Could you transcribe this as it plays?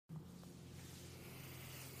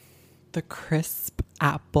The crisp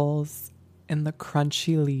apples and the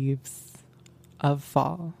crunchy leaves of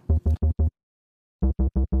fall.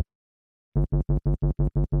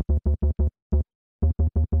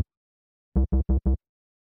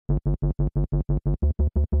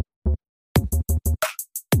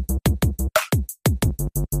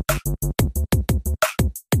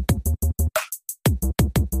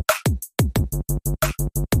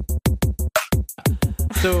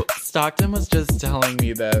 So Stockton was just telling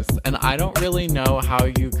me this, and I don't really know how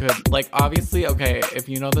you could, like, obviously, okay, if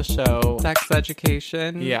you know the show. Sex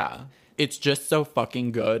Education. Yeah. It's just so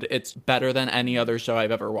fucking good. It's better than any other show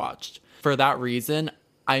I've ever watched. For that reason,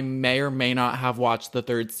 I may or may not have watched the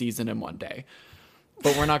 3rd season in one day.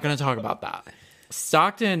 But we're not going to talk about that.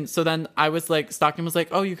 Stockton, so then Stockton was like,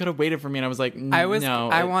 oh, you could have waited for me. And I was like, no.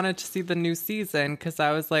 I wanted to see the new season because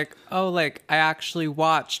I was like, oh, like, I actually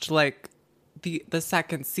watched, like, the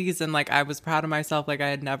 2nd season. Like, I was proud of myself. Like, I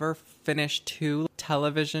had never finished 2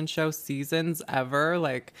 television show seasons ever.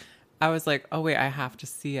 Like, I was like, oh, wait, I have to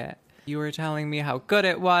see it. You were telling me how good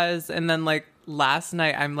it was. And then, like, last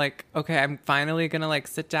night, I'm like, okay, I'm finally going to, like,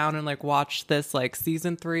 sit down and, like, watch this, like,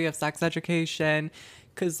 season 3 of Sex Education.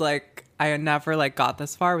 Because, like, I had never, like, got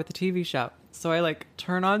this far with the TV show. So I, like,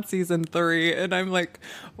 turn on season 3 and I'm like,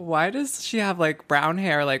 why does she have, like, brown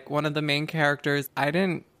hair? Like, one of the main characters, I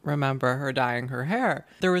didn't remember her dyeing her hair.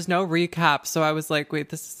 There was no recap. So I was like, wait,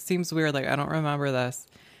 this seems weird. Like, I don't remember this.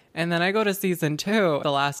 And then I go to season 2,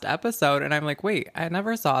 the last episode, and I'm like, wait, I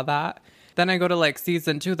never saw that. Then I go to, like,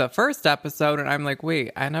 season 2, the first episode, and I'm like,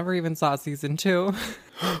 wait, I never even saw season 2.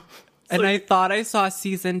 And I thought I saw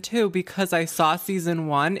season 2 because I saw season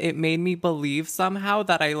 1. It made me believe somehow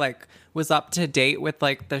that I, like, was up to date with,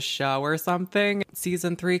 like, the show or something.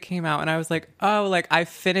 Season 3 came out and I was like, oh, like, I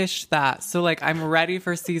finished that. So, like, I'm ready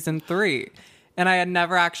for season 3. And I had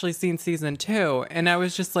never actually seen season 2. And I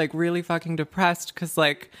was just, like, really fucking depressed because,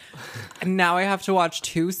 like, now I have to watch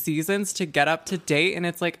 2 seasons to get up to date. And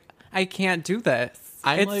it's like, I can't do this.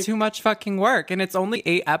 It's too much fucking work. And it's only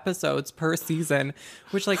 8 episodes per season,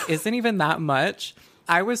 which, like, isn't even that much.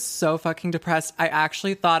 I was so fucking depressed. I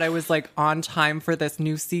actually thought I was, like, on time for this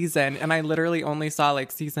new season. And I literally only saw,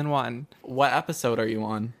 like, season 1. What episode are you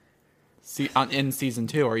on? In season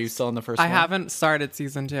 2? Are you still in the first one? I haven't started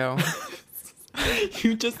season 2.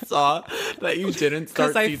 You just saw that you didn't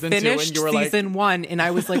start season 2 and you were like... season 1 and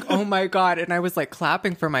I was like, oh my God. And I was like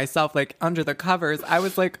clapping for myself, like under the covers. I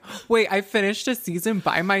was like, wait, I finished a season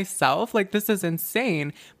by myself? Like, this is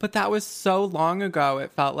insane. But that was so long ago,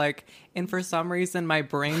 it felt like. And for some reason, my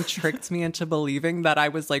brain tricked me into believing that I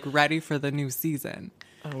was like ready for the new season.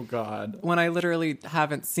 Oh God. When I literally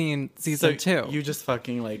haven't seen season 2. You just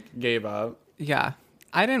fucking like gave up. Yeah.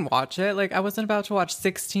 I didn't watch it. Like, I wasn't about to watch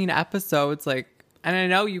 16 episodes. Like, and I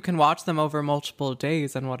know you can watch them over multiple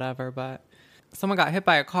days and whatever, but someone got hit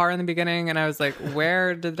by a car in the beginning and I was like,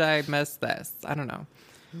 where did I miss this? I don't know.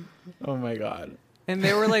 Oh my God. And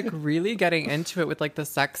they were like really getting into it with like the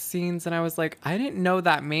sex scenes. And I was like, I didn't know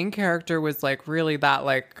that main character was like really that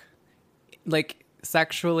like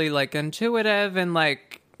sexually like intuitive and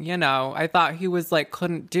like, you know, I thought he was like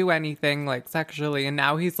couldn't do anything like sexually, and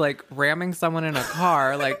now he's like ramming someone in a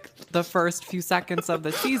car like the first few seconds of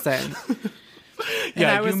the season. And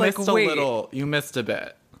yeah, I was you like, missed a wait. little. You missed a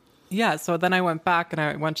bit. Yeah, so then I went back and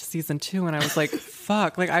I went to season 2 and I was like,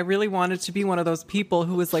 fuck, like I really wanted to be one of those people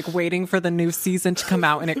who was like waiting for the new season to come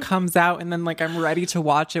out and it comes out and then like I'm ready to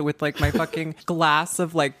watch it with like my fucking glass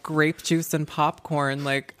of like grape juice and popcorn.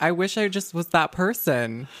 Like, I wish I just was that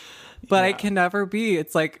person. But yeah. I can never be.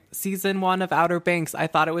 It's like season 1 of Outer Banks. I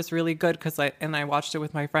thought it was really good because I watched it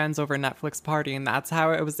with my friends over Netflix party, and that's how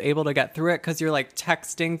I was able to get through it because you're like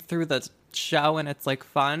texting through the show and it's like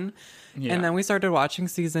fun. Yeah. And then we started watching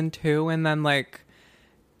season 2, and then like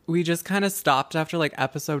we just kind of stopped after like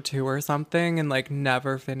episode 2 or something and like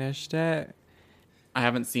never finished it. I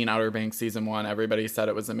haven't seen Outer Banks season 1. Everybody said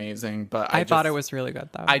it was amazing, but I thought it was really good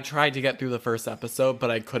though. I tried to get through the first episode, but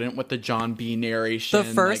I couldn't with the John B narration. The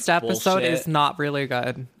first like, episode bullshit. is not really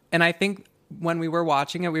good. And I think when we were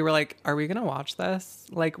watching it, we were like, are we going to watch this?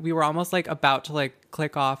 Like, we were almost like about to like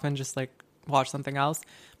click off and just like watch something else.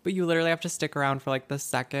 But you literally have to stick around for like the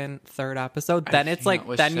second, third episode. Then it's like,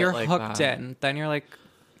 then you're like hooked that. In. Then you're like,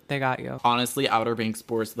 they got you. Honestly, Outer Banks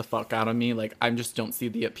bores the fuck out of me. Like, I just don't see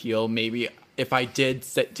the appeal. Maybe if I did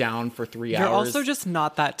sit down for 3 hours. You're also just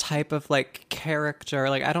not that type of like character.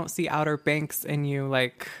 Like, I don't see Outer Banks in you.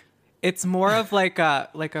 Like, it's more of like a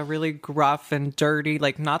really gruff and dirty.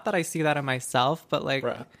 Like, not that I see that in myself, but like,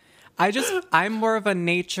 Bruh. I'm more of a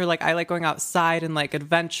nature, like I like going outside and like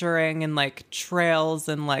adventuring and like trails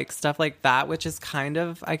and like stuff like that, which is kind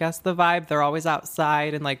of, I guess, the vibe. They're always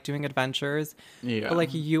outside and like doing adventures. Yeah. But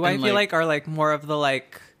like you, And, I feel like are like more of the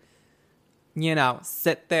like, you know,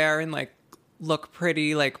 sit there and like look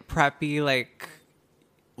pretty, like preppy, like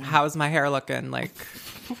how's my hair looking? Like,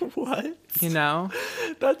 what? you know?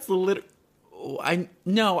 That's literally. I You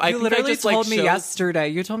think literally I just, told me shows- yesterday.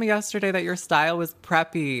 You told me yesterday that your style was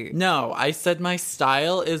preppy. No, I said my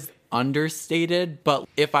style is understated, but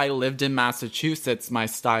if I lived in Massachusetts, my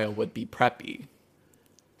style would be preppy.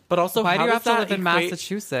 But also, Why do how you does have to live that in equate-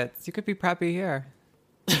 Massachusetts? You could be preppy here.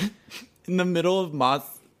 in the middle of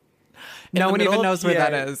No one even knows where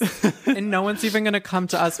that PA. is. And no one's even going to come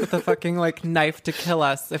to us with a fucking like knife to kill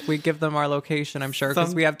us if we give them our location, I'm sure,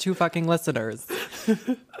 because we have 2 fucking listeners.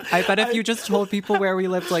 I bet if you just told people where we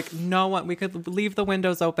lived, like no one, we could leave the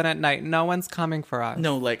windows open at night. No one's coming for us.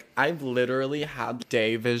 No, like I've literally had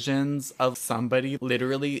day visions of somebody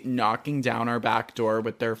literally knocking down our back door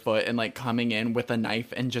with their foot and like coming in with a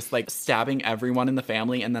knife and just like stabbing everyone in the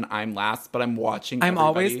family, and then I'm last, but I'm watching. I'm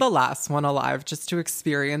always everybody. the last one alive just to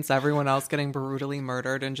experience everyone else getting brutally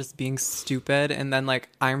murdered and just being stupid. And then like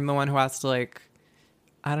I'm the one who has to like,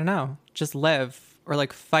 I don't know, just live or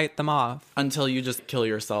like fight them off. Until you just kill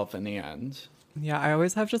yourself in the end. Yeah, I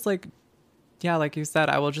always have just like, yeah, like you said,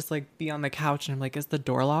 I will just like be on the couch and I'm like, is the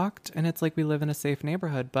door locked? And it's like we live in a safe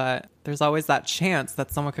neighborhood, but there's always that chance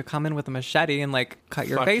that someone could come in with a machete and like cut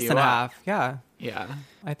your Fuck face you in up. half. Yeah. Yeah.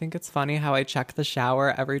 I think it's funny how I check the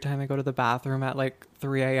shower every time I go to the bathroom at like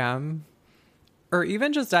 3 a.m. or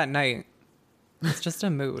even just at night. It's just a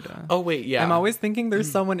mood. Oh, wait, yeah. I'm always thinking there's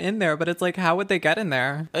someone in there, but it's like, how would they get in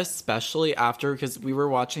there? Especially after, because we were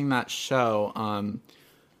watching that show.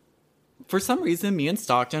 For some reason, me and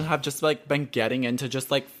Stockton have just like been getting into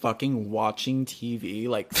just like fucking watching TV,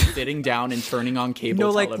 like sitting down and turning on cable No,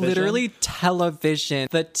 like television. literally television,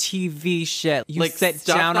 the TV shit. You like sit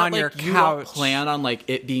stuff down that, on like, your you don't couch. plan on like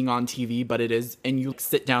it being on TV, but it is, and you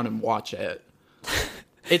sit down and watch it.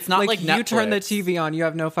 It's not like you turn the Netflix. TV on, you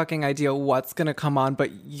have no fucking idea what's gonna come on,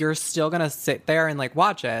 but you're still gonna sit there and like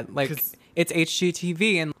watch it. Like 'Cause it's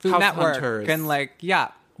HGTV and Food House Network Hunters. and like yeah.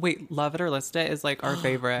 Wait, Love It or List It is like our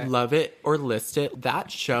favorite. Love It or List It. That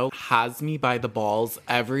show has me by the balls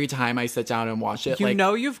every time I sit down and watch it. You like,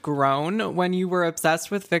 know you've grown when you were obsessed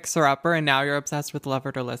with Fixer Upper and now you're obsessed with Love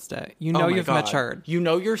It or List It. You know oh my you've God. matured. You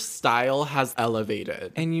know your style has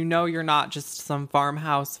elevated. And you know you're not just some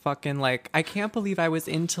farmhouse fucking like, I can't believe I was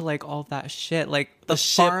into like all that shit. Like the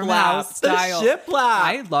farmhouse shiplap. style. The shiplap.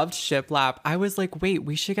 I loved shiplap. I was like, wait,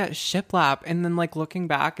 we should get shiplap. And then like looking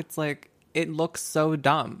back, it's like, it looks so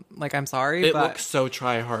dumb. Like, I'm sorry, It but looks so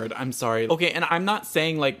try hard. I'm sorry. Okay, and I'm not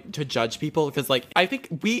saying like to judge people because like I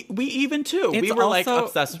think we even too. it's We were like also-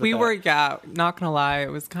 obsessed with we it. were, yeah, not gonna lie,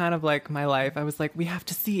 it was kind of like my life. I was like, we have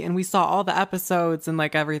to see, and we saw all the episodes and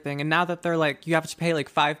like everything. And now that they're like, you have to pay like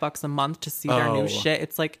 $5 a month to see their Oh. new shit,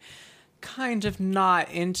 it's like kind of not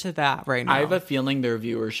into that right now. I have a feeling their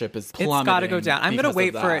viewership is It's plummeting. got to go down. I'm gonna because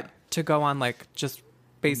wait of for that. it to go on like just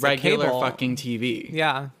basic regular cable. fucking TV.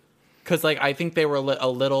 Yeah. Because, like, I think they were a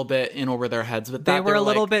little bit in over their heads with They that. were a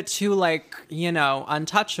little like, bit too, like, you know,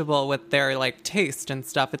 untouchable with their, like, taste and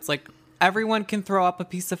stuff. It's like everyone can throw up a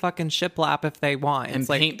piece of fucking shiplap if they want. and It's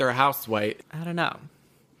like, paint their house white. I don't know.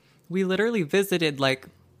 We literally visited, like,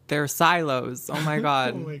 their silos. Oh, my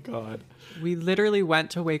God. Oh my God. We literally went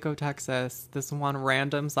to Waco, Texas this one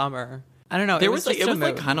random summer. I don't know. There it was was like, it just a was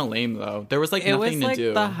like mood. kind of lame though. There was like It nothing was like to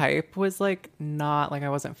do. the hype was like not like I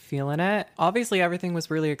wasn't feeling it. Obviously everything was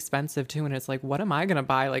really expensive too, and it's like, what am I gonna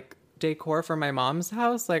buy? Like decor for my mom's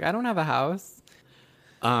house? Like I don't have a house.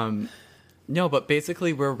 No, but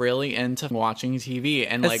basically we're really into watching TV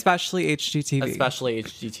and like Especially HGTV. especially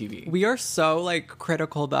HGTV. We are so like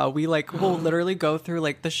critical though. We like will literally go through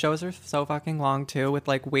like the shows are so fucking long too with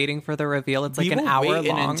like waiting for the reveal. It's like we an will hour wait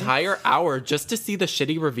long. an entire hour just to see the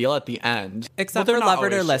shitty reveal at the end. Except they're for not Love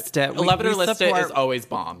It or always List shit. It. We- Love It or we List It support- is always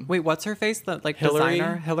bomb. Wait, what's her face? The like Hillary?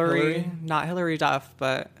 designer? Hillary? Hillary? Not Hillary Duff,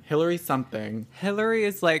 but Hillary something. Hillary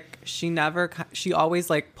is like she always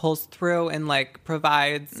like pulls through and like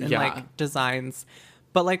provides and Yeah. like designs.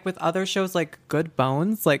 But like with other shows like Good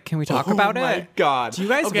Bones, like can we talk about it? Oh my God. Do you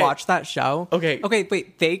guys Okay. watch that show? Okay. Okay,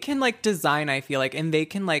 wait. They can like design, I feel like, and they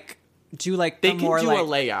can like do like They the can more do like a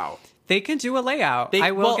layout. they can do a layout. They,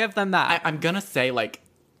 I will well, give them that. I'm gonna say like,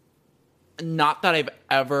 not that I've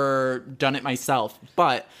ever done it myself,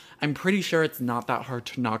 but I'm pretty sure it's not that hard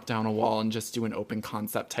to knock down a wall and just do an open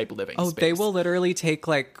concept type living Oh, space. they will literally take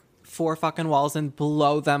like 4 fucking walls and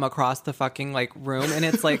blow them across the fucking like room. And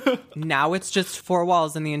it's like, now it's just 4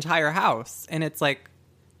 walls in the entire house. And it's like,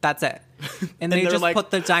 That's it. And they they're just like-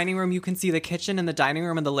 put the dining room. You can see the kitchen and the dining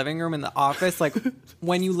room and the living room and the office. Like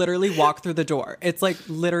when you literally walk through the door, it's like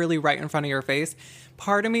literally right in front of your face.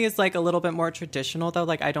 Part of me is like a little bit more traditional though.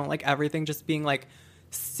 Like I don't like everything just being like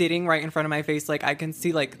sitting right in front of my face. Like I can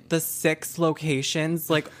see like the 6 locations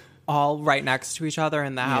like all right next to each other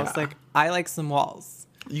in the house. Yeah. Like I like some walls.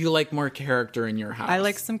 You like more character in your house. I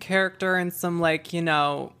like some character and some like, you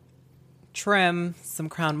know, trim, some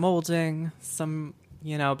crown molding, some,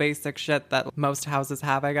 you know, basic shit that most houses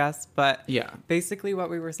have, I guess. But Yeah. basically what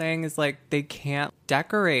we were saying is like they can't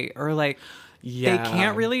decorate or like Yeah. they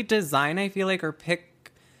can't really design, I feel like, or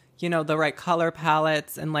pick, you know, the right color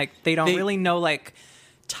palettes, and like they don't really know like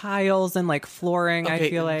tiles and like flooring. I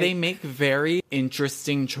feel like they make very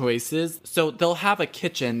interesting choices. So they'll have a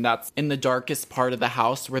kitchen that's in the darkest part of the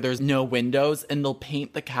house where there's no windows, and they'll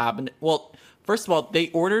paint the cabinet. Well, first of all, they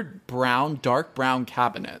ordered dark brown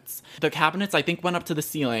cabinets. The cabinets, I think, went up to the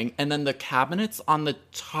ceiling, and then the cabinets on the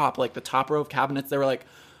top, like the top row of cabinets, they were like,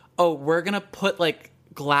 oh, we're gonna put like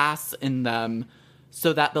glass in them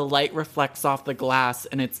so that the light reflects off the glass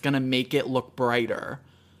and it's gonna make it look brighter.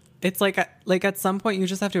 it's like at some point you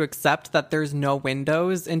just have to accept that there's no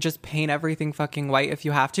windows and just paint everything fucking white if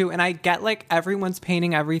you have to. And I get like everyone's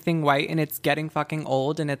painting everything white and it's getting fucking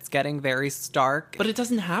old and it's getting very stark. But it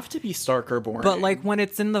doesn't have to be stark or boring. But like when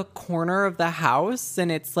it's in the corner of the house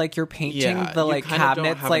and it's like you're painting the you like kind of don't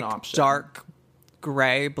cabinets have like an option. dark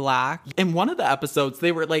gray, black. In one of the episodes,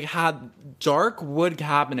 they were like had dark wood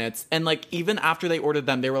cabinets, and like even after they ordered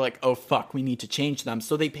them, they were like, "Oh fuck, we need to change them."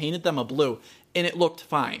 So they painted them a blue, and it looked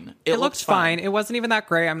fine. It looked fine. It wasn't even that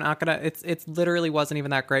great. I'm not gonna. It's literally wasn't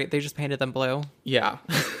even that great. They just painted them blue. Yeah.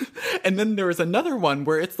 And then there was another one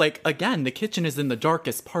where it's like, again, the kitchen is in the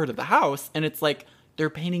darkest part of the house, and it's like they're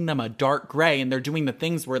painting them a dark gray, and they're doing the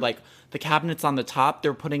things where like the cabinets on the top,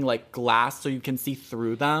 they're putting like glass so you can see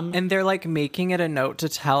through them. And they're like making it a note to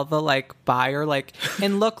tell the like buyer like,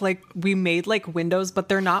 and look, like we made like windows, but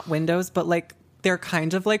they're not windows, but like they're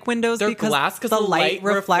kind of like windows. They're because glass 'cause the the light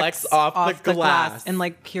light reflects off the glass. And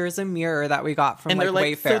like here's a mirror that we got from and like they're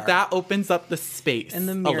like, Wayfair. so that opens up the space in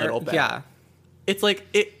the mirror, a little bit. yeah. It's like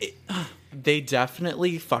they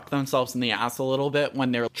definitely fuck themselves in the ass a little bit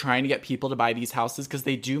when they're trying to get people to buy these houses, because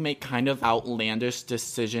they do make kind of outlandish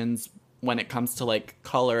decisions when it comes to like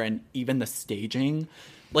color and even the staging.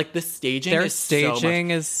 Like the staging Their is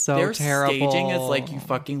staging is so terrible. Their staging is like you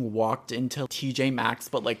fucking walked into TJ Maxx,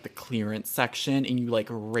 but like the clearance section, and you like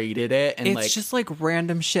rated it, and It's like just like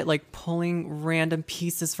random shit, like pulling random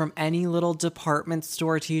pieces from any little department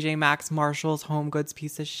store, TJ Maxx, Marshalls, Home Goods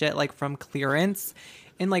piece of shit, like from clearance,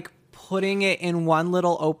 and like putting it in one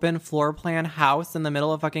little open floor plan house in the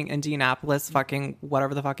middle of fucking Indianapolis, fucking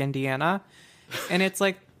whatever the fuck, Indiana. And it's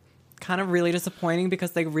like kind of really disappointing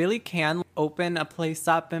because they really can open a place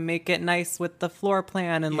up and make it nice with the floor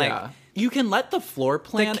plan and like you can let the floor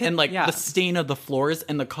plan and like the stain of the floors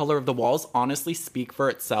and the color of the walls honestly speak for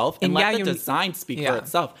itself, and let the design speak for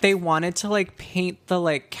itself. They wanted to like paint the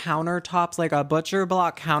like countertops, like a butcher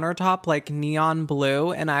block countertop, like neon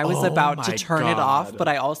blue, and I was about to turn it off, but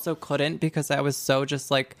I also couldn't because I was so just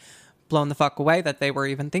like blown the fuck away that they were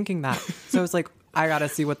even thinking that. So I was like, I gotta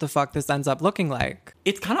see what the fuck this ends up looking like.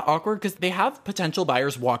 It's kind of awkward because they have potential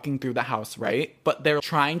buyers walking through the house, right? But they're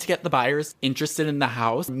trying to get the buyers interested in the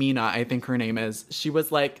house. Mina, I think her name is. She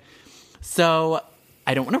was like, so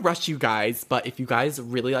I don't want to rush you guys, but if you guys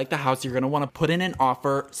really like the house, you're going to want to put in an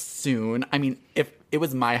offer soon. I mean, if it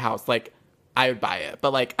was my house, like, I would buy it,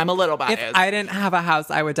 but like I'm a little biased. If I didn't have a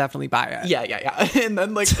house, I would definitely buy it. Yeah. And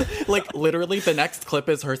then like literally the next clip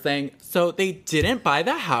is her saying, so they didn't buy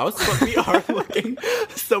the house, but we are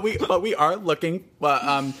looking.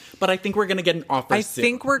 But I think we're gonna get an offer soon. I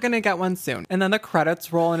think we're gonna get one soon. And then the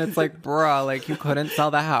credits roll and it's like, bruh, like you couldn't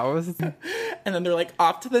sell the house. And then they're like,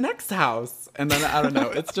 off to the next house. And then I don't know,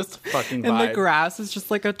 it's just fucking And vibe. the grass is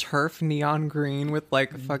just like a turf neon green with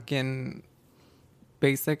like fucking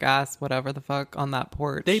basic ass whatever the fuck on that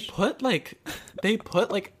porch. They put like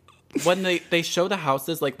when they show the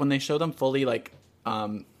houses, like when they show them fully like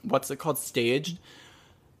what's it called, staged,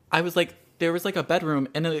 I was like, there was like a bedroom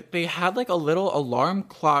and they had like a little alarm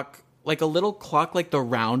clock, like a little clock, like the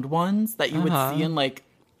round ones that you would see in like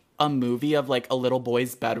a movie of like a little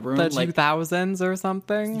boy's bedroom, the like 2000s or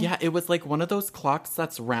something. Yeah, it was like one of those clocks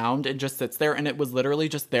that's round and just sits there, and it was literally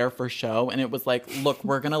just there for show. And it was like, look,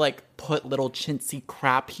 we're gonna like put little chintzy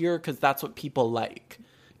crap here because that's what people like.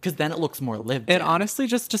 Because then it looks more lived in. It honestly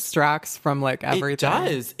just distracts from like everything. It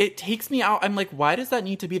does. It takes me out. I'm like, why does that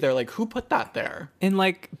need to be there? Like, who put that there? And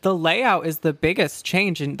like the layout is the biggest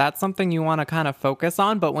change, and that's something you want to kind of focus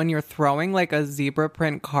on. But when you're throwing like a zebra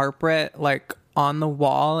print carpet like on the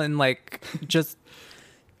wall and like just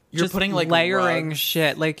You're putting like layering rugs.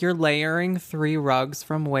 shit. Like you're layering 3 rugs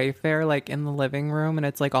from Wayfair like in the living room, and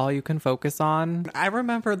it's like all you can focus on. I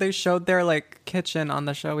remember they showed their like kitchen on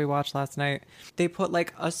the show we watched last night. They put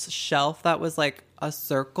like a shelf that was like a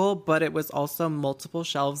circle, but it was also multiple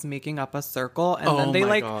shelves making up a circle, and then they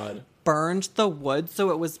like burned the wood so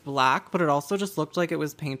it was black, but it also just looked like it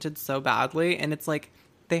was painted so badly. And it's like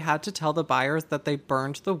they had to tell the buyers that they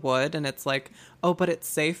burned the wood, and it's like, oh, but it's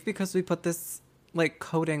safe because we put this like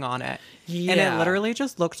coating on it. Yeah. And it literally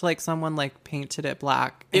just looked like someone like painted it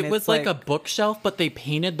black. And it was like a bookshelf, but they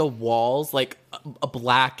painted the walls like a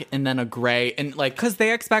black and then a gray, and like because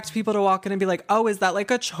they expect people to walk in and be like, oh, is that like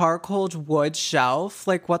a charcoal wood shelf?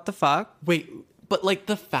 Like, what the fuck? wait, but like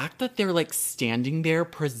the fact that they're like standing there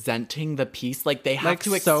presenting the piece, like they have Like,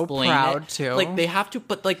 to so explain proud it. to. Like they have to,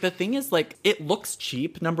 but like the thing is, like it looks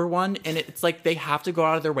cheap, number one, and it's like they have to go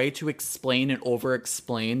out of their way to explain and over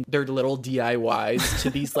explain their little DIYs to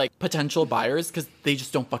these like potential buyers because they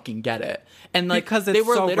just don't fucking get it. And like Because it's they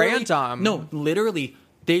were so literally, random. No, literally,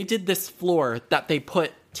 they did this floor that they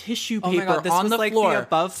put tissue Oh paper my God, this on was the like floor. the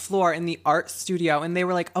above floor in the art studio, and they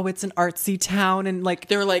were like, oh, it's an artsy town, and like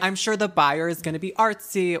They're like- I'm sure the buyer is going to be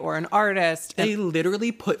artsy or an artist. And They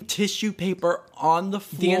literally put tissue paper on the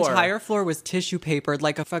floor. the entire floor was tissue papered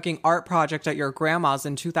like a fucking art project at your grandma's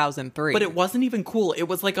in 2003. But it wasn't even cool. It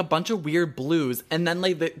was like a bunch of weird blues, and then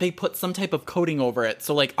like they put some type of coating over it.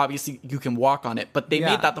 So like obviously you can walk on it, but they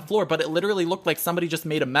Yeah. made that the floor. But it literally looked like somebody just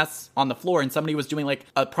made a mess on the floor, and somebody was doing like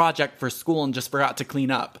a project for school and just forgot to clean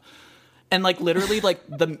up. And like literally like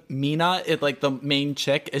the Mina, like the main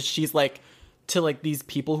chick, is she's like to like these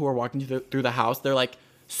people who are walking through the house. They're like,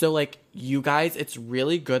 so like you guys, it's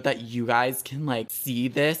really good that you guys can like see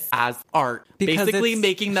this as art. Because Basically it's-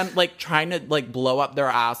 making them like trying to like blow up their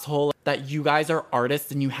asshole, that you guys are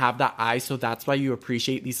artists and you have that eye, so that's why you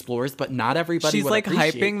appreciate these floors, but not everybody she's would like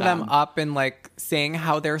appreciate hyping them up and like saying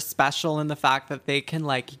how they're special and the fact that they can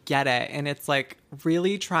like get it. And it's like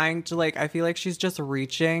really trying to like, I feel like she's just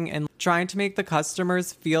reaching and trying to make the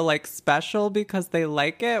customers feel like special because they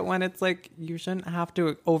like it, when it's like you shouldn't have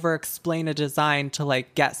to over explain a design to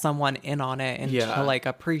like get someone in on it and Yeah. to like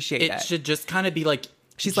appreciate it. It should just kind of be like,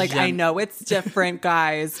 She's like, I know it's different,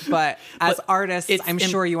 guys, but as artists, I'm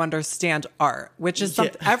sure you understand art, which is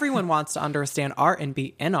something everyone wants to understand art and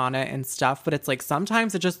be in on it and stuff. But it's like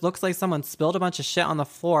sometimes it just looks like someone spilled a bunch of shit on the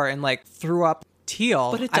floor and like threw up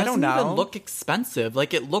teal. But it I don't doesn't know. even look expensive.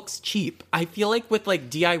 Like it looks cheap. I feel like with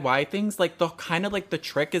like DIY things, like the kind of like the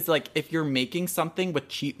trick is like if you're making something with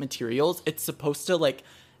cheap materials, it's supposed to like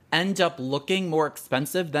end up looking more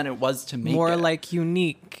expensive than it was to make more it. like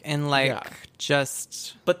unique and like Yeah.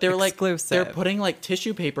 just But they're exclusive. like they're putting like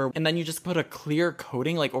tissue paper and then you just put a clear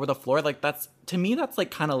coating like over the floor. Like that's, to me, that's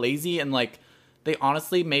like kind of lazy, and like they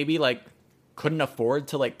honestly maybe like couldn't afford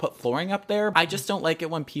to like put flooring up there. I just don't like it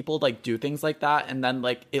when people like do things like that and then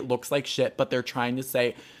like it looks like shit, but they're trying to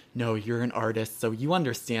say, no, you're an artist, so you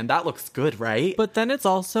understand that looks good, right? But then it's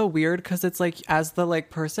also weird because it's like, as the like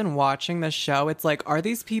person watching the show, it's like, are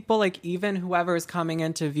these people like, even whoever is coming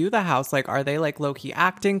in to view the house, like, are they like low-key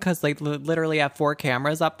acting? Because like literally have 4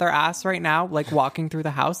 cameras up their ass right now, like walking through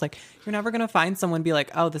the house. Like, you're never gonna find someone be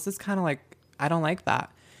like, oh, this is kind of like, I don't like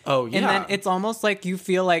that. Oh yeah. And then it's almost like you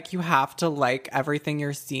feel like you have to like everything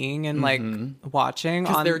you're seeing and like watching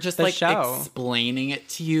on they're just the like show. explaining it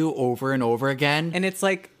to you over and over again. And it's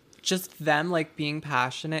like just them like being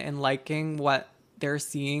passionate and liking what they're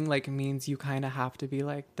seeing like means you kind of have to be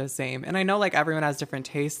like the same. And I know like everyone has different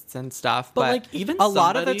tastes and stuff, but like, even a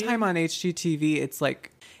lot of the somebody- time on HGTV, it's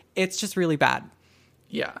like, it's just really bad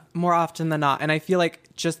Yeah. more often than not. And I feel like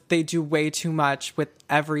just they do way too much with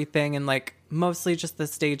everything, and like mostly just the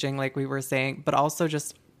staging, like we were saying, but also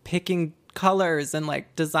just picking colors and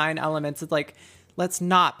like design elements. It's like, let's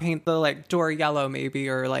not paint the like door yellow maybe,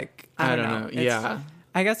 or like, I don't know. It's- Yeah.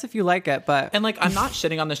 I guess if you like it, but And like, I'm not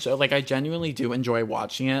shitting on the show. Like, I genuinely do enjoy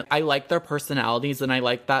watching it. I like their personalities, and I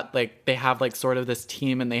like that like they have like sort of this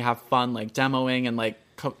team and they have fun like demoing and like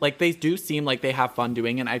like they do seem like they have fun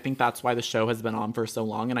doing it. And I think that's why the show has been on for so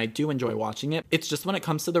long, and I do enjoy watching it. It's just when it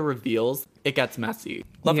comes to the reveals, it gets messy.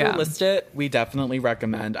 Love Yeah. to list it. We definitely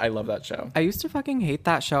recommend. I love that show. I used to fucking hate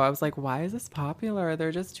that show. I was like, why is this popular?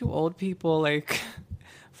 They're just two old people like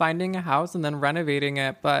finding a house and then renovating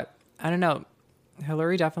it. But I don't know.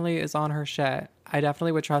 Hillary definitely is on her shit. I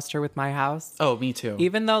definitely would trust her with my house. Oh, me too.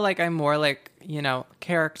 Even though like I'm more like, you know,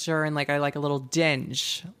 character and like I like a little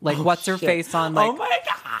dinge. Like what's her shit. face on like Oh my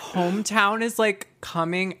god. Hometown is like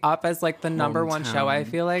coming up as like the number one show, I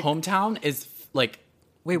feel like. Hometown is like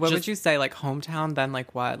Wait, what would Just- you say? Like Hometown, then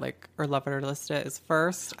like what? Like, or Love It or List It is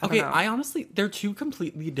first? I don't Okay, know. I honestly, they're two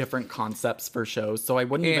completely different concepts for shows, so I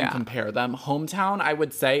wouldn't even Yeah. compare them. Hometown, I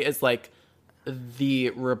would say, is like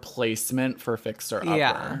the replacement for Fixer Upper.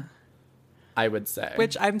 Yeah. I would say.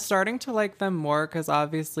 Which I'm starting to like them more because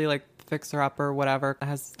obviously like Fixer Upper, whatever,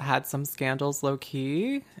 has had some scandals low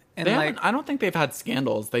key. And They like, haven't, I don't think they've had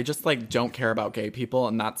scandals. They just like don't care about gay people,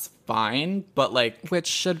 and that's fine. But like, which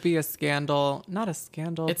should be a scandal. Not a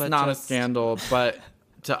scandal, it's but not just a scandal, but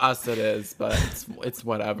to us it is. But it's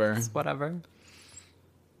whatever. whatever.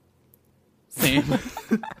 Same.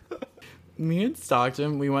 Me and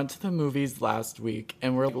Stockton, we went to the movies last week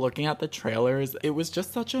and we're looking at the trailers. It was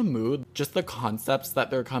just such a mood. Just the concepts that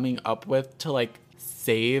they're coming up with to like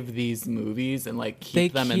save these movies and like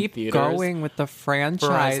keep them in keep theaters going with the for as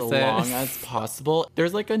franchises. long as possible.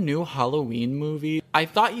 There's like a new Halloween movie. I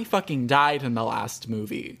thought he fucking died in the last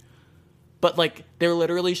movie. But like they're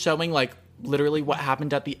literally showing like literally what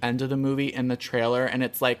happened at the end of the movie in the trailer, and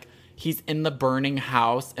it's like he's in the burning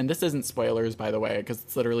house, and this isn't spoilers by the way because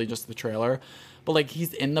it's literally just the trailer, but like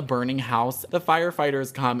he's in the burning house, the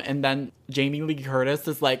firefighters come, and then Jamie Lee Curtis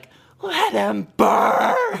is like, let him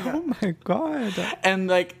burn. Oh my god. And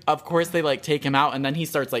like of course they like take him out, and then he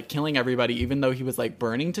starts like killing everybody even though he was like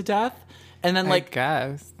burning to death. And then like I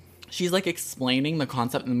guess. she's like explaining the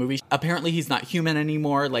concept in the movie. Apparently he's not human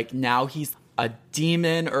anymore. Like now he's a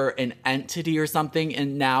demon or an entity or something.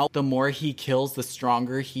 And now the more he kills, the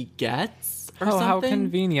stronger he gets or Oh, something. how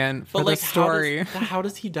convenient for But like the story. how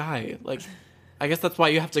does he die? Like, I guess that's why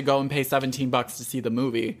you have to go and pay $17 to see the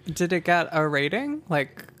movie. Did it get a rating?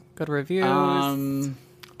 Like good reviews?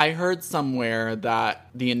 I heard somewhere that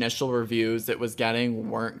the initial reviews it was getting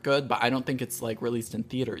weren't good, but I don't think it's like released in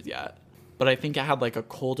theaters yet. But I think it had like a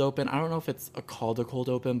cold open. I don't know if it's called a cold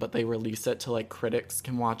open, but they release it to like critics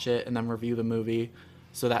can watch it and then review the movie.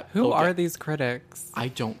 So that Who are these critics? I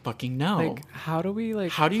don't fucking know. Like, how do we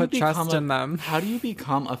like how do you put become trust in them? How do you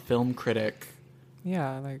become a film critic?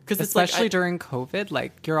 Yeah, like 'Cause it's like especially I- during COVID,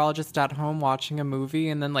 like you're all just at home watching a movie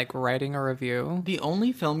and then like writing a review. The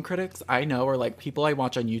only film critics I know are like people I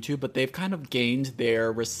watch on YouTube, but they've kind of gained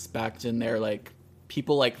their respect and their like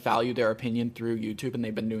people like value their opinion through YouTube, and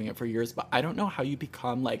they've been doing it for years. But I don't know how you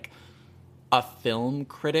become like a film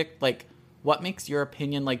critic. Like, what makes your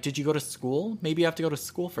opinion like? Did you go to school? Maybe you have to go to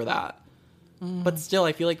school for that. But still,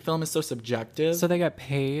 I feel like film is so subjective. So they get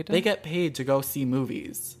paid. They get paid to go see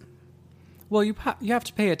movies. Well, you have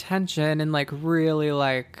to pay attention and like really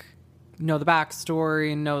like know the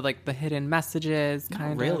backstory and know like the hidden messages.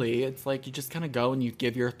 Kind of. Really, it's like you just kind of go and you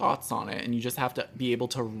give your thoughts on it, and you just have to be able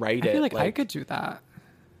to write I it. feel like I could do that.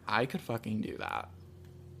 I could fucking do that.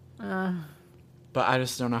 But I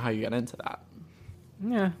just don't know how you get into that.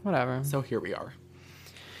 Yeah, whatever. So here we are.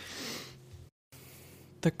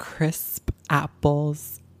 The crisp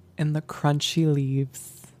apples and the crunchy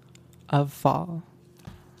leaves of fall.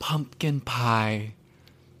 Pumpkin pie.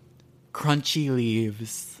 Crunchy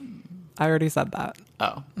leaves. I already said that.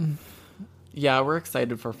 Oh. Yeah, we're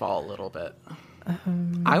excited for fall a little bit.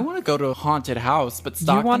 I want to go to a haunted house, but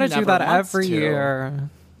Stockton You want to do never that wants every to. year.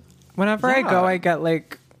 Whenever I go, Yeah. I get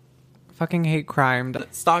like fucking hate crimed.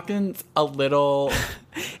 Stockton's a little...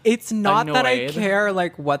 It's not that I Annoyed. care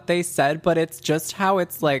like what they said, but it's just how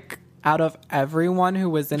it's like out of everyone who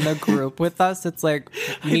was in the group with us, it's like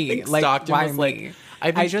me. think Like Stockton why was, me? like- I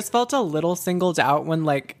I think- just felt a little singled out when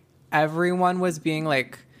like everyone was being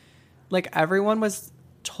like everyone was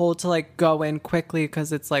told to like go in quickly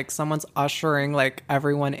because it's like someone's ushering like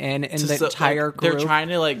everyone in the So, entire like, group. They're trying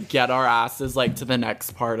to like get our asses like to the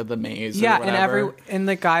next part of the maze. Yeah, or and whatever. and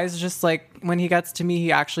the guy's just like when he gets to me,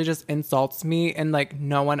 he actually just insults me and like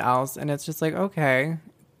no one else, and it's just like okay,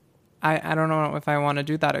 I don't know if I want to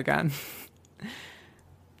do that again.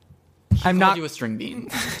 I'm Called not. you a string bean.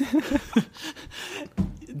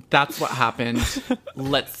 That's what happened.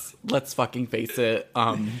 Let's fucking face it.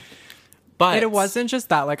 But It wasn't just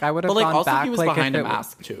that. Like I would have But like gone also back. he was like behind if a it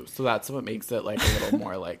mask too, so that's what makes it like a little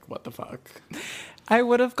more like what the fuck. I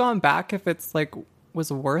would have gone back if it's like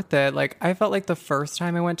was worth it. Like I felt like the first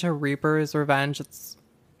time I went to Reaper's Revenge, it's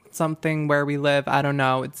something where we live. I don't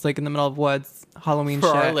know. It's like in the middle of woods, Halloween For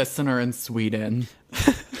shit. our listener in Sweden,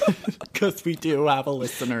 because we do have a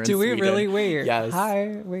listener in Do we Sweden. really? Wait. Yes.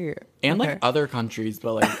 Hi. Wait. And Okay. like other countries,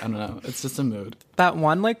 but like I don't know. It's just a mood. That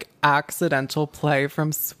one like accidental play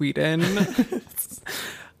from Sweden.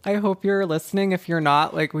 I hope you're listening. If you're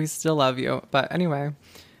not, like we still love you. But anyway,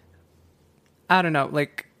 I don't know.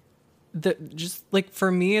 Like just like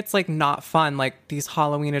for me it's like not fun, like these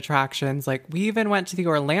Halloween attractions. Like we even went to the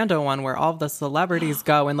Orlando one where all of the celebrities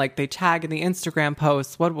go and like they tag in the Instagram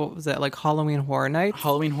posts. What was it, like Halloween Horror Nights?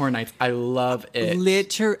 Halloween Horror Nights, I love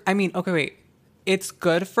it. I mean, okay, wait, it's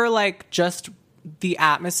good for like just the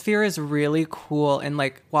atmosphere is really cool, and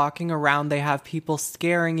like walking around they have people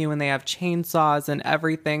scaring you and they have chainsaws and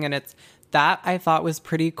everything, and it's that I thought was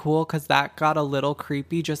pretty cool because that got a little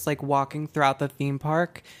creepy just like walking throughout the theme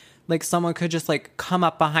park. Like someone could just like come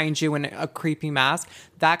up behind you in a creepy mask.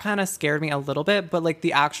 That kind of scared me a little bit, but like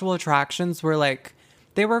the actual attractions were like,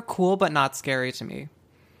 they were cool, but not scary to me.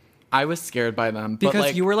 I was scared by them. Because but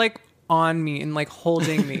like, you were like on me and like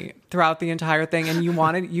holding me throughout the entire thing. And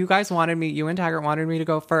you guys wanted me, you and Taggart wanted me to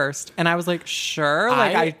go first. And I was like, sure.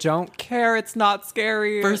 Like, I don't care. It's not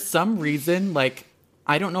scary. For some reason, like,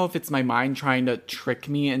 I don't know if it's my mind trying to trick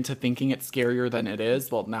me into thinking it's scarier than it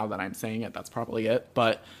is. Well, now that I'm saying it, that's probably it.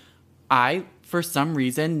 But for some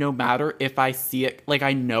reason, no matter if I see it, like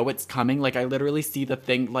I know it's coming, like I literally see the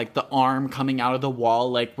thing, like the arm coming out of the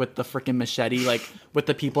wall, like with the freaking machete, like with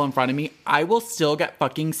the people in front of me, I will still get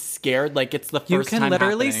fucking scared. Like it's the first time You can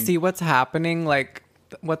literally happening. see what's happening, like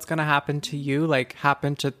what's going to happen to you, like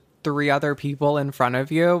happen to 3 other people in front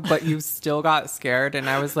of you, but you still got scared. And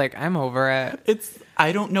I was like, I'm over it.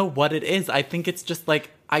 I don't know what it is. I think it's just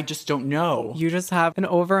like, I just don't know. You just have an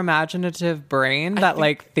over imaginative brain that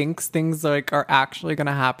like thinks things like are actually going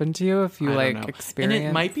to happen to you if you like experience. And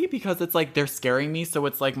it might be because it's like they're scaring me, so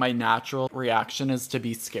it's like my natural reaction is to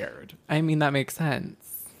be scared. I mean, that makes sense.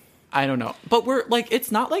 I don't know. But we're like,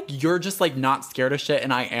 it's not like you're just like not scared of shit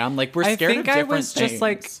and I am. Like we're scared of different things. I was just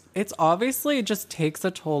like, it's obviously it just takes a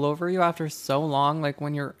toll over you after so long. Like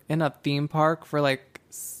when you're in a theme park for like,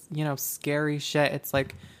 you know, scary shit, it's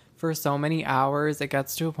like for so many hours, it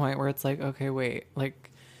gets to a point where it's like, okay, wait,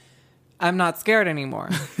 like I'm not scared anymore.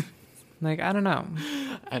 Like, I don't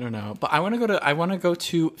know. But I want to go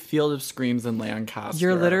to Field of Screams in Lancaster.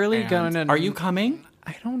 You're literally going to... Are you coming?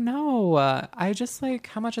 I don't know. I just like,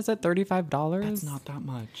 how much is it? $35? That's not that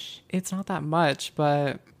much. It's not that much,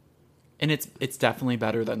 but... And it's definitely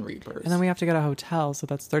better than Reapers. And then we have to get a hotel, so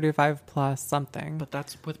that's 35 plus something. But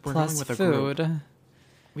that's what we're plus going with a food. Group.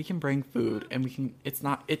 We can bring food and we can, it's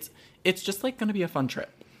just like going to be a fun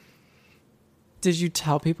trip. Did you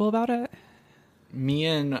tell people about it? Me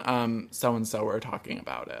and so-and-so were talking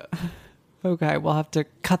about it. Okay, we'll have to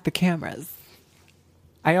cut the cameras.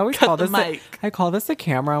 I always call this mic. I call this a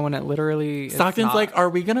camera when it literally is Stockton's not. Like, are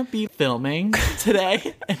we going to be filming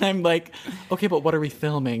today? And I'm like, okay, but what are we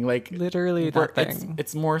filming? Like literally nothing.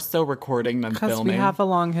 It's more so recording than filming. Because we have a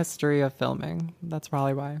long history of filming. That's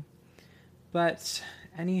probably why. But...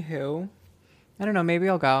 Anywho, I don't know. Maybe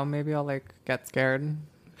I'll go. Maybe I'll like get scared.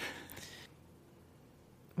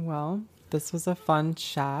 Well, this was a fun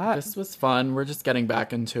chat. This was fun. We're just getting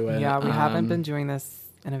back into it. Yeah, we haven't been doing this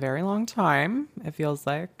in a very long time, it feels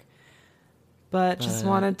like. But just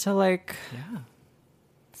wanted to like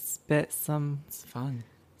spit some... It's fun.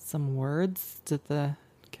 Some words. Did the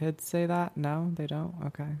kids say that? No, they don't?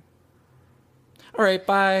 Okay. All right,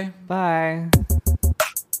 bye. Bye.